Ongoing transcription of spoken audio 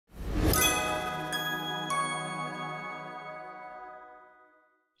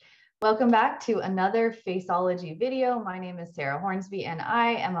Welcome back to another Faceology video. My name is Sarah Hornsby and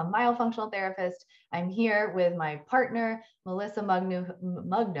I am a myofunctional therapist. I'm here with my partner, Melissa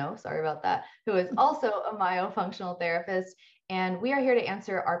Mugno, sorry about that, who is also a myofunctional therapist. And we are here to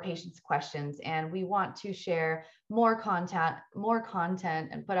answer our patients' questions. And we want to share more content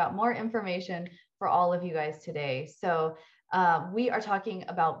and put out more information for all of you guys today. So we are talking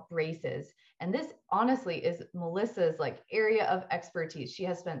about braces. And this honestly is Melissa's area of expertise. She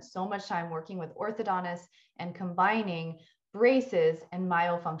has spent so much time working with orthodontists and combining braces and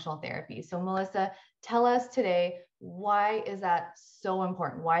myofunctional therapy. So Melissa, tell us today, why is that so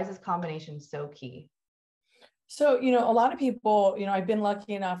important? Why is this combination so key? So, a lot of people, I've been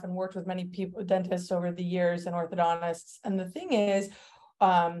lucky enough and worked with many people, dentists over the years and orthodontists. And the thing is,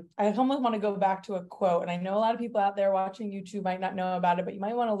 I almost want to go back to a quote, and I know a lot of people out there watching YouTube might not know about it, but you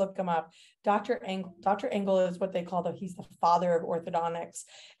might want to look them up. Dr. Engel is what they call he's the father of orthodontics.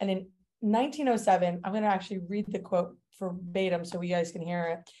 And in 1907, I'm going to actually read the quote verbatim so you guys can hear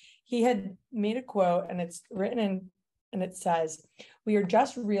it. He had made a quote, and it's written in, and it says, "We are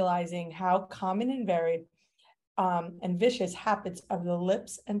just realizing how common and varied and vicious habits of the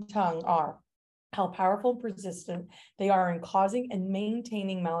lips and tongue are, how powerful and persistent they are in causing and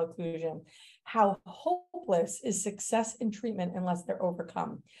maintaining malocclusion, how hopeless is success in treatment unless they're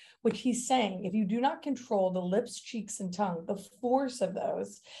overcome." Which he's saying, if you do not control the lips, cheeks, and tongue, the force of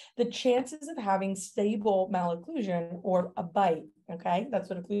those, the chances of having stable malocclusion or a bite, okay, that's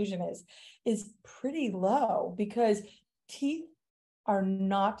what occlusion is pretty low, because teeth are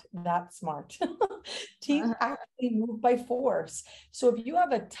not that smart. Teeth actually move by force. So if you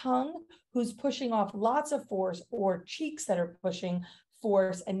have a tongue who's pushing off lots of force, or cheeks that are pushing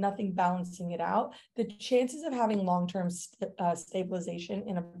force and nothing balancing it out, the chances of having long-term stabilization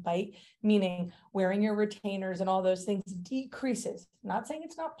in a bite, meaning wearing your retainers and all those things, decreases. Not saying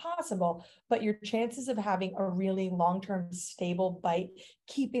it's not possible, but your chances of having a really long-term stable bite,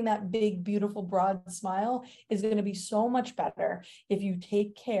 keeping that big, beautiful, broad smile, is going to be so much better if you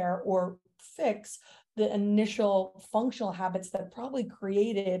take care or fix the initial functional habits that probably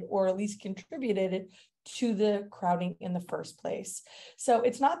created or at least contributed to the crowding in the first place. So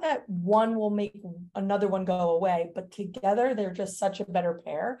it's not that one will make another one go away, but together they're just such a better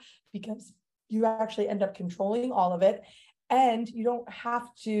pair, because you actually end up controlling all of it, and you don't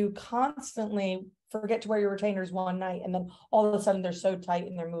have to constantly forget to wear your retainers one night and then all of a sudden they're so tight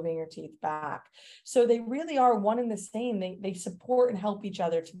and they're moving your teeth back. So they really are one and the same. They support and help each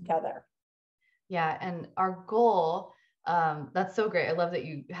other together. Yeah, and our goal, that's so great. I love that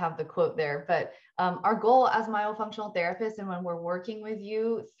you have the quote there, but our goal as myofunctional therapists, and when we're working with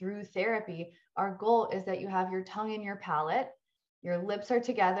you through therapy, our goal is that you have your tongue in your palate, your lips are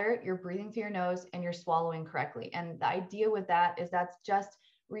together, you're breathing through your nose, and you're swallowing correctly. And the idea with that is that's just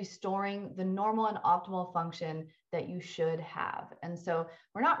restoring the normal and optimal function that you should have. And so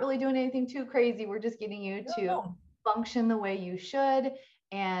we're not really doing anything too crazy. We're just getting you to function the way you should.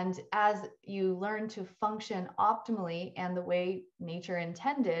 And as you learn to function optimally and the way nature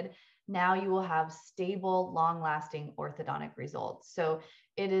intended, now you will have stable, long-lasting orthodontic results. So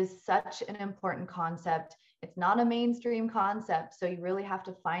it is such an important concept. It's not a mainstream concept. So you really have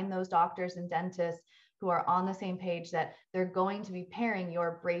to find those doctors and dentists who are on the same page, that they're going to be pairing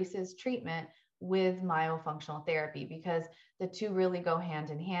your braces treatment with myofunctional therapy, because the two really go hand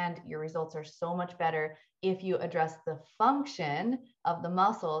in hand. Your results are so much better if you address the function of the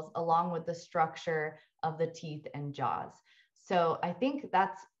muscles along with the structure of the teeth and jaws. So I think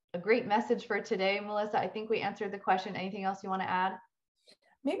that's a great message for today, Melissa. I think we answered the question. Anything else you want to add?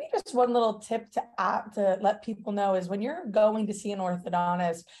 Maybe just one little tip to add to let people know is, when you're going to see an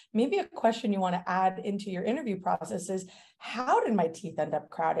orthodontist, maybe a question you want to add into your interview process is, how did my teeth end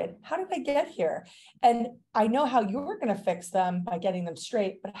up crowded? How did I get here? And I know how you're going to fix them by getting them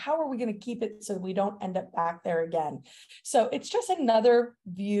straight, but how are we going to keep it so we don't end up back there again? So it's just another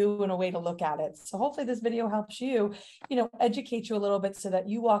view and a way to look at it. So hopefully this video helps you, educate you a little bit so that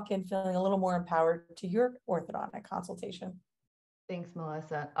you walk in feeling a little more empowered to your orthodontic consultation. Thanks,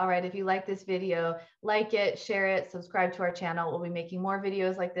 Melissa. All right, if you like this video, like it, share it, subscribe to our channel. We'll be making more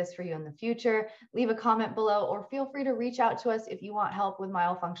videos like this for you in the future. Leave a comment below, or feel free to reach out to us if you want help with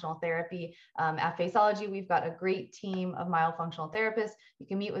myofunctional therapy. At Faceology, we've got a great team of myofunctional therapists. You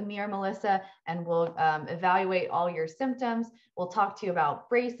can meet with me or Melissa, and we'll evaluate all your symptoms. We'll talk to you about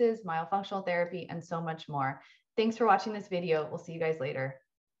braces, myofunctional therapy, and so much more. Thanks for watching this video. We'll see you guys later.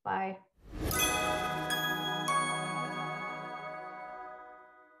 Bye.